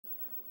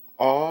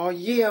Aw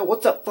yeah,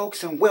 what's up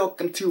folks, and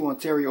welcome to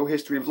Ontario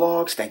History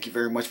Vlogs. Thank you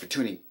very much for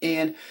tuning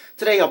in.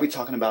 Today I'll be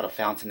talking about a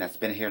fountain that's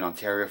been here in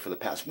Ontario for the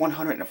past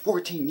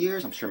 114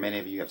 years. I'm sure many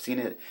of you have seen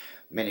it,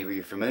 many of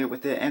you are familiar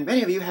with it, and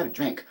many of you have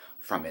drank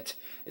from it.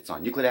 It's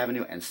on Euclid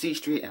Avenue and C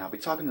Street, and I'll be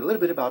talking a little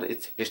bit about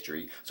its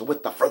history. So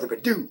without further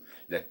ado,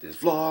 let this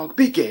vlog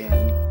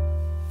begin.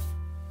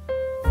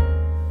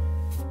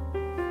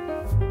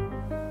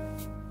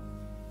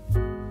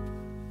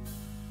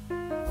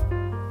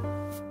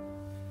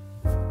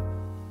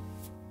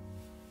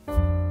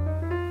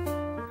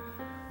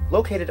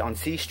 Located on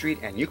C Street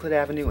and Euclid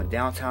Avenue in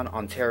downtown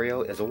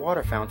Ontario is a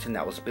water fountain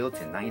that was built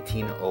in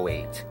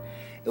 1908.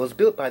 It was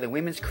built by the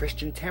Women's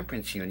Christian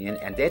Temperance Union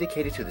and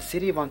dedicated to the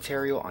City of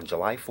Ontario on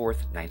July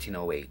 4th,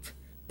 1908.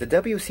 The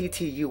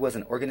W.C.T.U was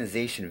an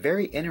organization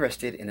very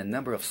interested in a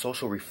number of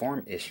social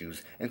reform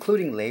issues,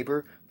 including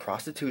labor,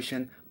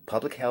 prostitution,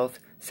 public health,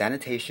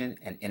 sanitation,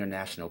 and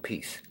international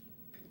peace.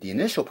 The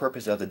initial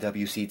purpose of the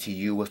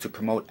W.C.T.U. was to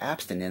promote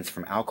abstinence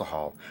from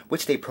alcohol,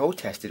 which they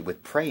protested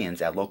with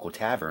pray-ins at local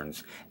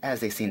taverns, as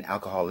they seen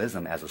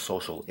alcoholism as a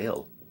social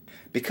ill.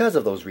 Because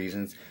of those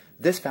reasons,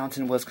 this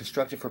fountain was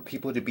constructed for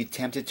people to be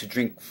tempted to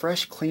drink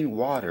fresh, clean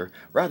water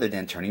rather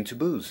than turning to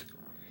booze.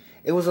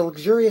 It was a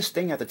luxurious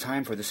thing at the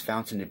time for this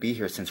fountain to be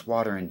here, since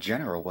water in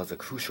general was a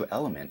crucial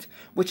element,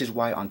 which is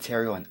why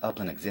Ontario and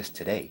Upland exist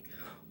today.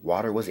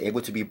 Water was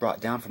able to be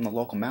brought down from the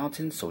local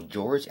mountains, so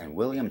George and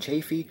William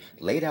Chaffee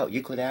laid out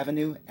Euclid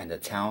Avenue and the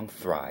town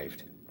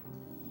thrived.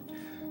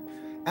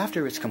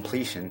 After its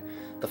completion,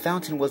 the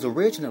fountain was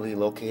originally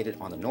located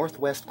on the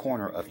northwest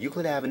corner of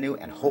Euclid Avenue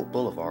and Hope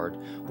Boulevard,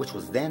 which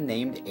was then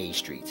named A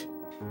Street.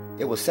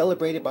 It was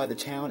celebrated by the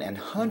town, and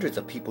hundreds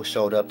of people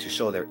showed up to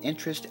show their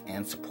interest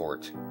and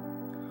support.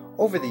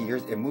 Over the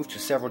years, it moved to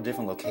several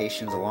different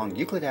locations along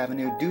Euclid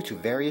Avenue due to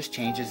various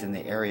changes in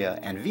the area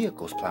and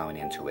vehicles plowing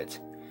into it.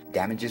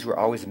 Damages were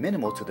always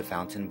minimal to the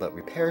fountain, but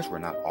repairs were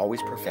not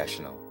always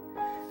professional.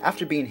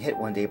 After being hit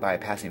one day by a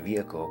passing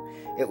vehicle,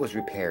 it was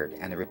repaired,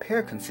 and the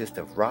repair consists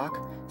of rock,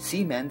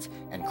 cement,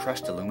 and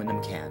crushed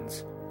aluminum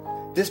cans.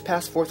 This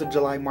past 4th of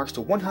July marks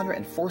the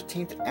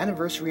 114th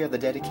anniversary of the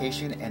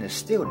dedication and is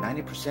still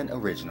 90%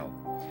 original.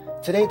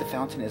 Today, the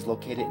fountain is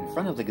located in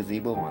front of the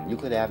gazebo on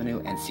Euclid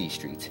Avenue and C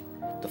Street.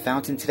 The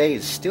fountain today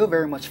is still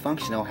very much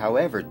functional.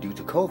 However, due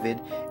to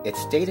COVID,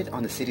 it's stated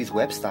on the city's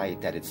website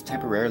that it's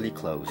temporarily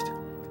closed.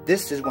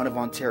 This is one of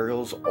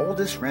Ontario's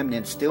oldest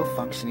remnants still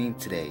functioning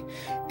today.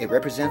 It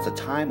represents a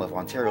time of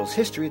Ontario's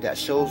history that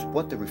shows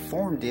what the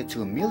reform did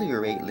to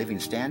ameliorate living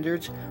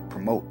standards,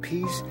 promote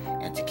peace,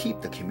 and to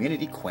keep the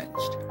community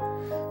quenched.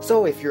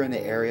 So if you're in the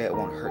area, it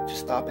won't hurt to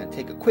stop and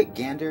take a quick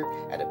gander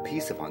at a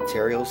piece of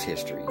Ontario's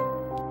history.